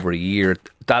foreshadowed for over a year.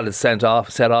 That has set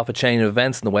off a chain of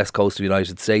events in the west coast of the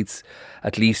United States.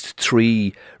 At least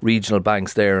 3 regional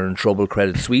banks there are in trouble.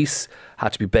 Credit Suisse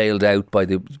had to be bailed out by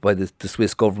the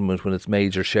Swiss government when its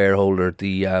major shareholder,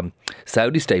 the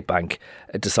Saudi State Bank,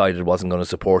 decided it wasn't going to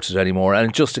support it anymore. And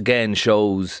it just again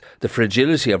shows the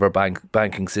fragility of our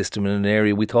banking system in an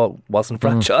area we thought wasn't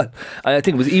fragile. And I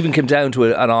think it was even came down to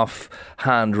an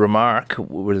offhand remark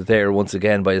there once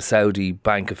again by a Saudi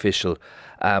bank official,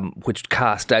 which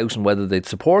cast doubt on whether they'd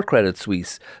support Credit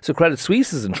Suisse. So Credit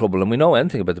Suisse is in trouble, and we know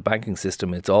anything about the banking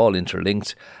system, it's all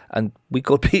interlinked, and we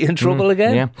could be in trouble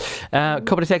again. A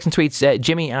couple of texts and tweets.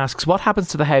 Jimmy asks, what happens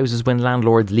to the houses when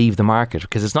landlords leave the market?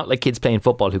 Because it's not like kids playing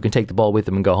football who can take the ball with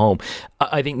them and go home.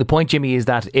 I think the point, Jimmy, is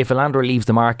that if a landlord leaves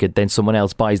the market, then someone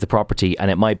else buys the property,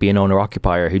 and it might be an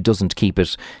owner-occupier who doesn't keep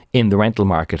it in the rental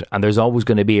market. And there's always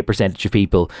going to be a percentage of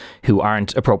people who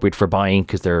aren't appropriate for buying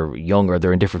because they're young or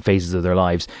they're in different phases of their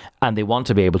lives and they want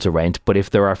to be able to rent. But if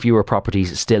there are fewer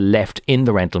properties still left in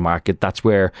the rental market, that's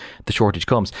where the shortage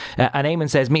comes. And Eamon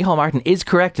says, Micheál Martin is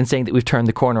correct in saying that we've turned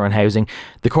the corner on housing.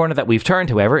 The corner that we've turned,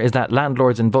 however, is that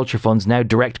landlords and vulture funds now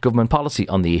direct government policy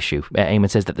on the issue. Eamon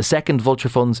says that the second vulture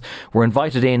funds were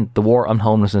invited in, the war on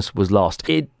homelessness was lost.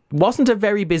 It wasn't a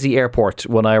very busy airport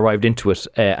when I arrived into it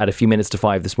at a few minutes to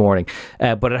 5 this morning,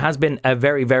 but it has been a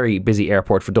very, very busy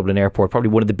airport for Dublin Airport, probably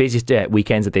one of the busiest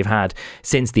weekends that they've had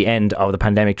since the end of the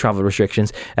pandemic travel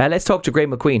restrictions. Let's talk to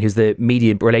Graham McQueen, who's the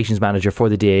Media Relations Manager for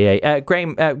the DAA.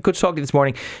 Graham, good to talk to you this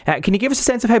morning. Can you give us a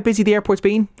sense of how busy the airport's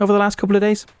been over the last couple of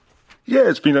days? Yeah,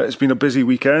 it's been a busy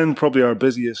weekend, probably our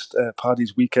busiest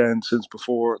Paddy's weekend since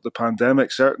before the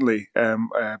pandemic. Certainly,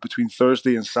 between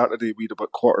Thursday and Saturday, we had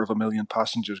about 250,000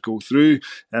 passengers go through.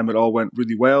 It all went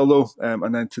really well though,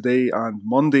 and then today and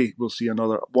Monday we'll see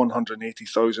another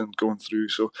 180,000 going through.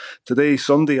 So today,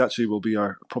 Sunday, actually will be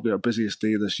probably our busiest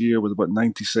day this year, with about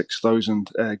 96,000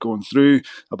 going through,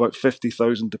 about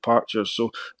 50,000 departures.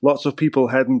 So lots of people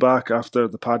heading back after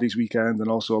the Paddy's weekend, and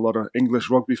also a lot of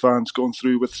English rugby fans going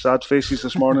through with sad faces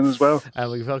this morning as well.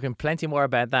 We'll be talking plenty more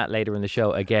about that later in the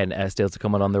show. Again, still to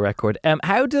come on the record.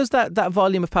 How does that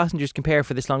volume of passengers compare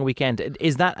for this long weekend?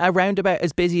 Is that around about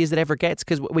as busy as it ever gets?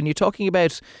 Because when you're talking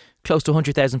about close to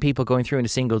 100,000 people going through in a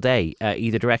single day,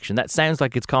 either direction, that sounds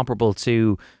like it's comparable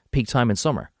to peak time in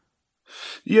summer.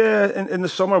 Yeah, in the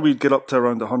summer we'd get up to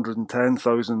around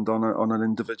 110,000 on an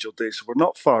individual day, so we're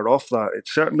not far off that.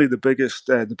 It's certainly the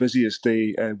busiest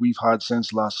day we've had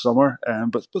since last summer.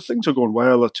 But things are going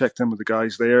well. I checked in with the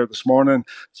guys there this morning.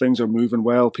 Things are moving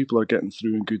well. People are getting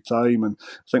through in good time, and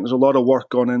I think there's a lot of work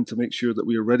gone in to make sure that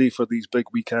we are ready for these big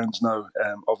weekends now.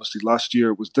 Obviously, last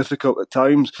year was difficult at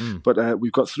times, but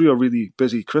we've got through a really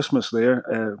busy Christmas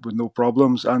there with no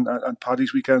problems, and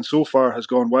Paddy's weekend so far has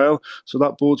gone well, so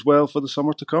that bodes well for the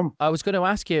summer to come. I was going to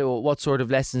ask you, what sort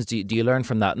of lessons do you learn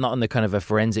from that? Not in the kind of a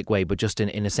forensic way, but just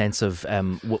in a sense of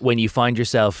when you find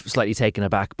yourself slightly taken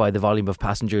aback by the volume of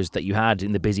passengers that you had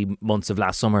in the busy months of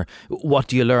last summer. What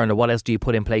do you learn, or what else do you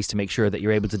put in place to make sure that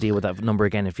you're able to deal with that number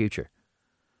again in future?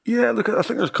 Yeah, look, I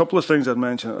think there's a couple of things I'd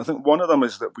mention. I think one of them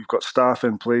is that we've got staff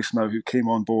in place now who came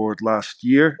on board last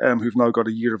year, who've now got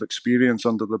a year of experience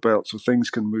under the belt, so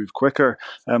things can move quicker.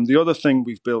 The other thing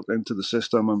we've built into the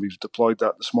system, and we've deployed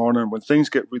that this morning, when things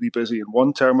get really busy in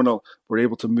one terminal, we're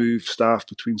able to move staff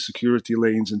between security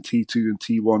lanes in T2 and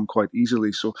T1 quite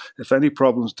easily. So if any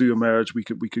problems do emerge, we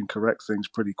can correct things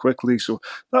pretty quickly. So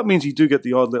that means you do get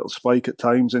the odd little spike at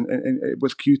times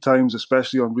with queue times,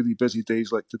 especially on really busy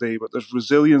days like today, but there's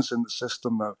resilience in the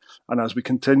system now, and as we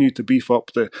continue to beef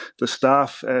up the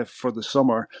staff for the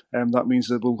summer, that means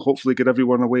that we'll hopefully get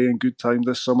everyone away in good time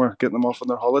this summer, get them off on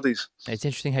their holidays. It's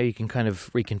interesting how you can kind of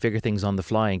reconfigure things on the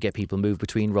fly and get people moved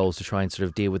between roles to try and sort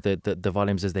of deal with the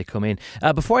volumes as they come in.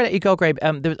 Before I let you go,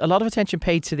 Graham, there's a lot of attention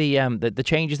paid to the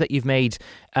changes that you've made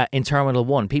in Terminal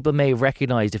 1. People may have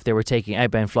recognised if they were taking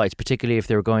outbound flights, particularly if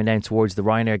they were going down towards the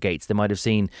Ryanair gates, they might have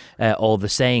seen all the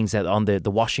sayings on the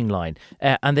washing line,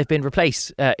 and they've been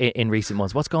replaced in recent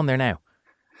months. What's gone there now?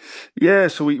 Yeah,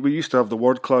 so we used to have the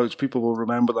word clouds. People will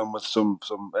remember them with some.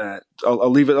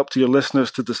 I'll leave it up to your listeners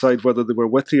to decide whether they were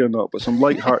witty or not, but some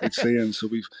light-hearted sayings. So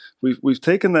we've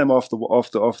taken them off the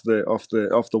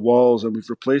walls, and we've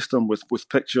replaced them with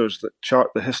pictures that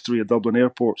chart the history of Dublin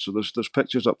Airport. So there's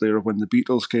pictures up there of when the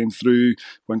Beatles came through,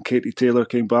 when Katie Taylor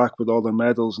came back with all their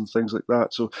medals and things like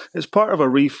that. So it's part of a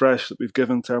refresh that we've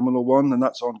given Terminal 1, and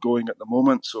that's ongoing at the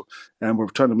moment. So we're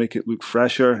trying to make it look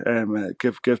fresher,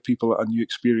 give people a new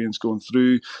experience going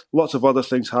through. Lots of other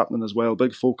things happening as well.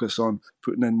 Big focus on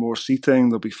putting in more seating.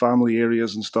 There'll be family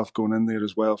areas and stuff going in there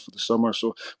as well for the summer.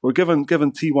 So we're giving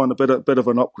T1 a bit of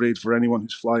an upgrade for anyone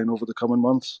who's flying over the coming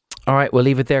months. All right, we'll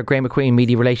leave it there. Graham McQueen,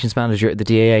 Media Relations Manager at the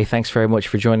DAA. Thanks very much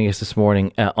for joining us this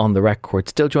morning on The Record.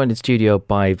 Still joined in studio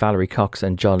by Valerie Cox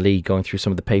and John Lee, going through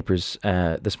some of the papers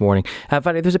this morning.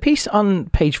 Valerie, there's a piece on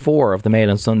page 4 of the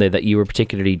Mail on Sunday that you were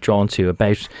particularly drawn to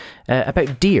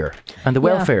about deer and the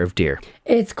welfare of deer.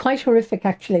 It's quite horrific,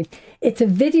 actually. It's a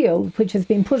video which has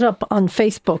been put up on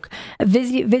Facebook, a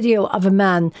video of a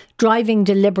man driving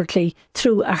deliberately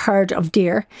through a herd of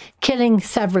deer, killing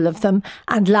several of them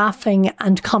and laughing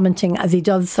and commenting as he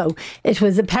does so. It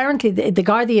was apparently, the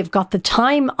Gardaí have got the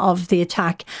time of the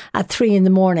attack at 3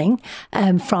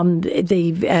 a.m. From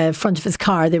the front of his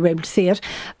car. They were able to see it,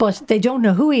 but they don't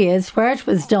know who he is, where it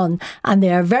was done, and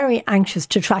they are very anxious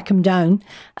to track him down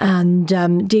and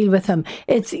deal with him.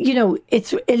 It's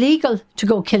illegal to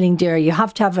go killing deer. You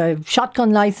have to have a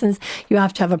shotgun license. You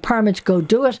have to have a permit to go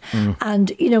do it.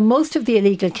 And, most of the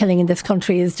illegal killing in this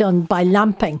country is done by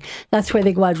lamping. That's where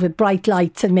they go out with bright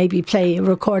lights and maybe play a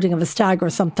recording of a stag or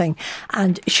something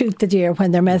and shoot the deer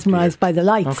when they're mesmerised by the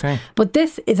lights. Okay. But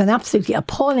this is an absolutely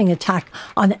appalling attack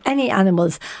on any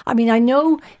animals. I mean, I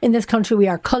know in this country we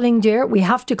are culling deer. We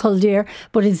have to cull deer,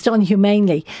 but it's done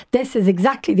humanely. This is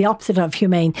exactly the opposite of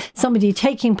humane. Somebody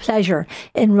taking pleasure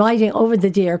in riding over the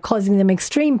deer, causing them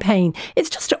extreme pain. It's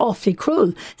just awfully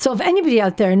cruel. So if anybody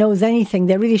out there knows anything,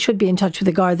 they really should be in touch with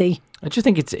the Gardaí. I just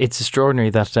think it's extraordinary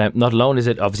that not alone is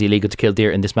it obviously illegal to kill deer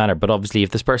in this manner, but obviously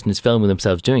if this person is filming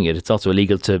themselves doing it, it's also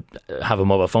illegal to have a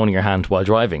mobile phone in your hand while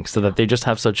driving, so that they just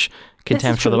have such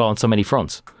contempt for the law on so many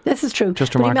fronts. This is true.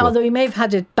 Just but remarkable. although he may have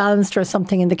had it balanced or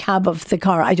something in the cab of the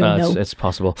car, I don't know. It's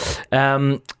possible.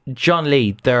 John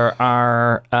Lee, there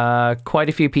are quite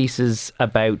a few pieces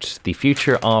about the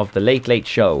future of the Late Late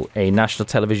Show, a national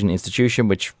television institution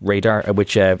which Ryan Tubridy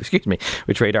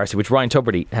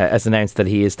has announced that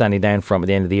he is standing down from at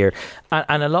the end of the year,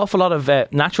 and an awful lot of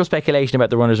natural speculation about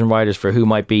the runners and riders for who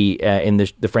might be in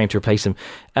the frame to replace him,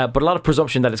 but a lot of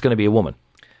presumption that it's going to be a woman.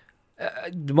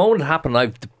 The moment it happened,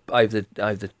 I've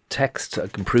the text. I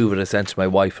can prove it. I sent to my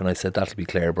wife, and I said that'll be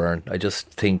Claire Byrne. I just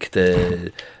think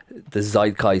the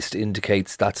zeitgeist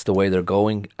indicates that's the way they're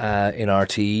going in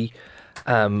RTE.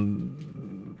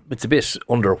 It's a bit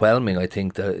underwhelming. I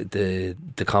think the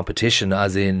competition,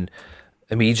 as in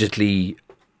immediately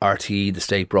RTE, the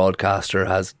state broadcaster,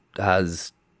 has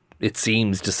it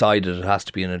seems decided it has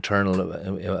to be an internal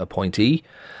appointee.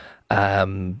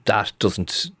 That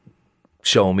doesn't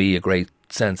show me a great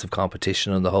sense of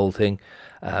competition on the whole thing.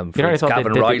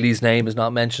 Gavan Reilly's name is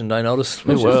not mentioned, I noticed,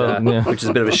 which is a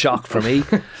bit of a shock for me.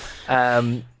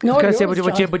 But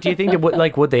do you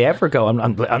think would they ever go?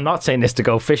 I'm not saying this to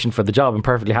go fishing for the job. I'm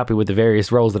perfectly happy with the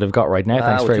various roles that I've got right now.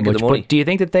 Thanks very much. But do you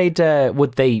think that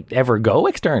would they ever go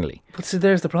externally? But see,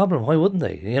 there's the problem. Why wouldn't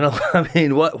they? I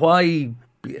mean, why?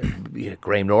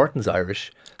 Graham Norton's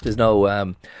Irish. There's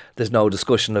no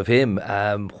discussion of him.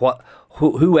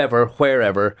 Whoever,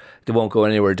 wherever, they won't go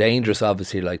anywhere dangerous,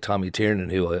 obviously, like Tommy Tiernan,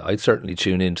 who I'd certainly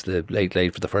tune into the Late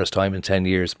Late for the first time in 10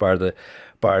 years, bar the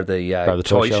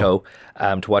toy show,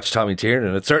 to watch Tommy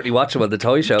Tiernan. I'd certainly watch him on the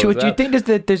toy show. Do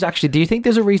you think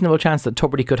there's a reasonable chance that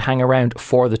Tubridy could hang around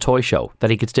for the toy show, that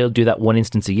he could still do that one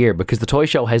instance a year? Because the toy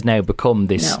show has now become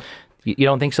this... No. You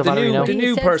don't think so, Valerie? The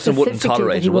new person wouldn't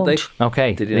tolerate it, would they?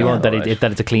 Okay. They won't, that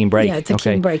it's a clean break. Yeah, it's a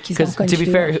clean break. Because to be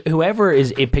fair, whoever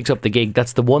it picks up the gig,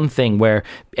 that's the one thing where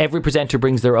every presenter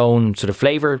brings their own sort of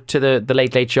flavour to the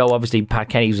Late Late Show. Obviously, Pat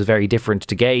Kenny's was very different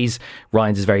to Gay's.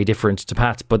 Ryan's is very different to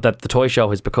Pat's. But that the toy show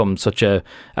has become such a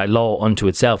law unto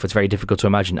itself, it's very difficult to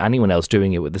imagine anyone else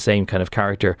doing it with the same kind of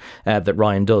character that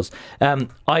Ryan does.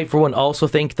 I, for one, also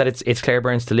think that it's Claire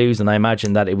Byrne's to lose, and I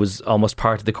imagine that it was almost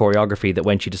part of the choreography that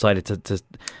when she decided to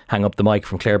hang up the mic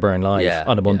from Claire Byrne live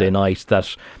on a Monday night,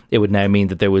 that it would now mean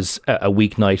that there was a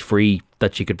weeknight free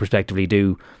that she could prospectively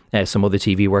do some other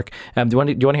TV work. Do you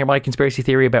want to hear my conspiracy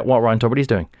theory about what Ryan Tubridy's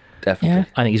doing? Definitely. Yeah.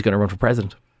 I think he's going to run for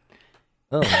president.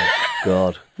 Oh my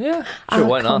God. Yeah. Sure,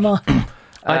 why not?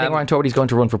 I think Ryan Tubridy's going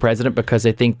to run for president because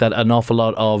I think that an awful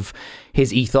lot of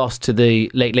his ethos to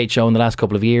the Late Late Show in the last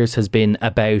couple of years has been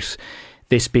about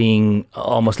this being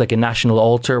almost like a national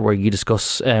altar where you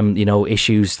discuss,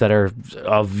 issues that are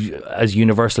of as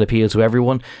universal appeal to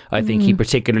everyone. I think he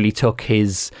particularly took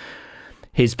his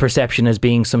perception as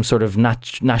being some sort of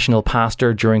national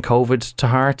pastor during COVID to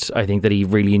heart. I think that he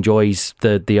really enjoys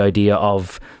the idea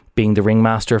of being the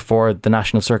ringmaster for the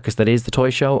national circus that is the toy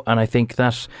show, and I think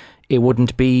that it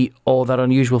wouldn't be all that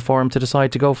unusual for him to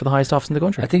decide to go for the highest office in the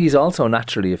country. I think he's also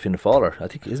naturally a Fianna Fáiler. I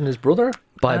think, isn't his brother?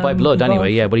 By blood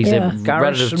anyway, yeah, but he's a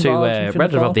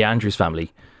relative of the Andrews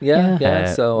family.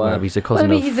 Yeah. So he's a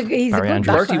cousin of he's a Barry good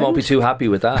Andrews. Bertie won't be too happy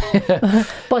with that.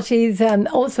 But he's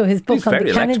also his book on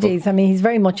the Kennedys. I mean, he's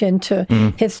very much into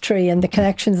history and the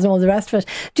connections and all the rest of it.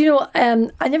 Do you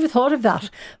know, I never thought of that,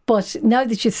 but now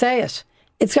that you say it,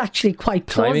 it's actually quite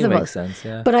plausible. Timing makes sense,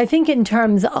 yeah. But I think in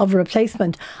terms of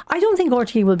replacement, I don't think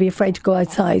RTE will be afraid to go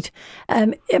outside.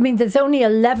 I mean, there's only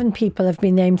 11 people have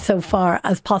been named so far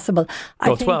as possible.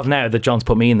 12 now that John's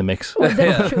put me in the mix. Well,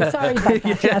 that's true. Sorry about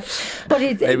that. Yes. But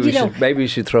maybe we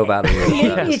should throw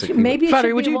Valerie. Maybe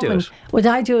Valerie, would you do it? Would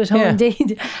I do it? Oh,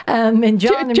 indeed. And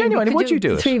John, genuinely, would you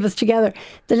do it? Three of us together.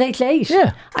 The Late Late.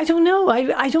 Yeah. I don't know.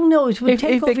 I don't know. It would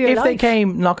take over your life. If they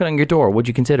came knocking on your door, would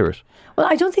you consider it? Well,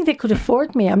 I don't think they could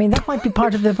afford me. I mean, that might be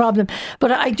part of the problem.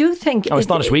 But I do think... it's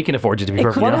not as we can afford you, to be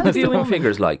perfectly honest. What are the viewing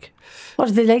figures like? What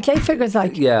are the Late Late figures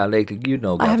like? Yeah, lately, you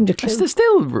know. I haven't a clue. It's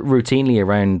still routinely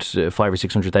around 500,000 or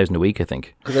 600,000 a week, I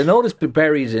think. Because I noticed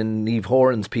buried in Eve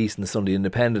Horan's piece in the Sunday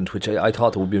Independent, which I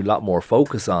thought there would be a lot more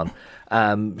focus on.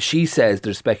 She says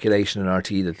there's speculation in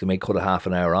RTE that they may cut a half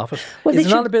an hour off it. Well, is it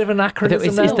not a bit of an anachronism?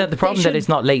 Is that the problem that it's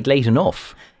not late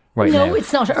enough? Right no, now.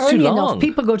 It's not early enough.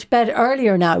 People go to bed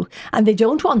earlier now and they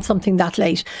don't want something that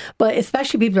late. But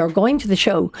especially people who are going to the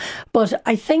show. But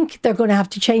I think they're going to have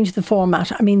to change the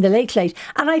format. I mean, the Late Late.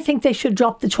 And I think they should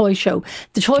drop the toy show.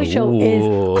 The toy show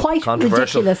is quite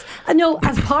ridiculous. No,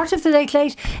 as part of the Late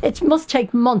Late, it must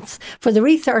take months for the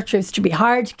researchers to be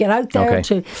hired to get out there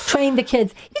to train the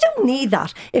kids. You don't need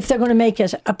that if they're going to make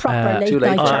it a proper late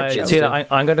night show.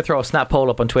 I'm going to throw a snap poll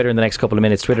up on Twitter in the next couple of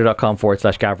minutes.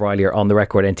 Twitter.com/Gav Reilly or on the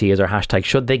record NT TT is our hashtag.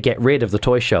 Should they get rid of the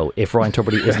toy show if Ryan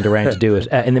Tubridy isn't around to do it?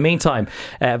 In the meantime,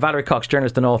 Valerie Cox,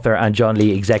 journalist and author, and John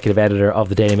Lee, executive editor of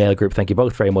the Daily Mail Group, thank you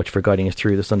both very much for guiding us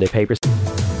through the Sunday papers.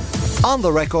 On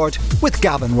the Record with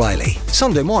Gavan Reilly.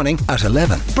 Sunday morning at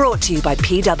 11. Brought to you by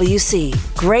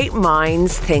PwC. Great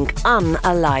minds think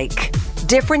unalike.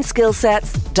 Different skill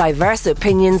sets, diverse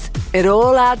opinions. It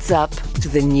all adds up to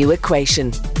the new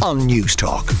equation. On News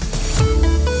Talk.